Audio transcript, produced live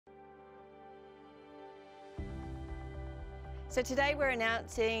So today we're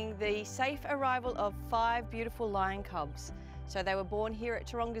announcing the safe arrival of 5 beautiful lion cubs. So they were born here at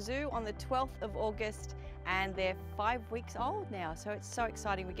Taronga Zoo on the 12th of August and they're 5 weeks old now. So it's so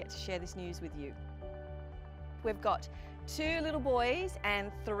exciting we get to share this news with you. We've got 2 little boys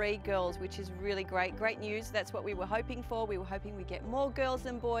and 3 girls, which is really great. Great news. That's what we were hoping for. We were hoping we'd get more girls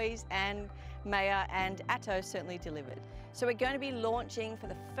than boys, and Maya and Atto certainly delivered. So we're going to be launching for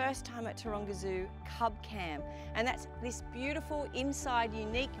the first time at Taronga Zoo Cub Cam, and that's this beautiful inside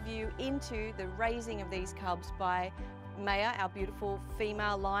unique view into the raising of these cubs by Maya, our beautiful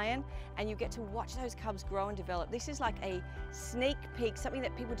female lion, and you get to watch those cubs grow and develop. This is like a sneak peek, something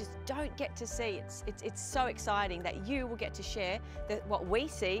that people just don't get to see. It's so exciting that you will get to share what we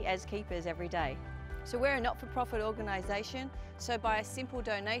see as keepers every day. So we're a not-for-profit organisation, so by a simple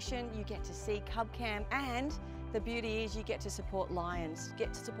donation you get to see Cub Cam, and the beauty is you get to support lions,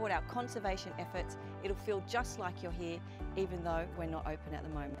 get to support our conservation efforts. It'll feel just like you're here even though we're not open at the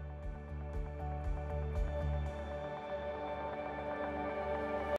moment.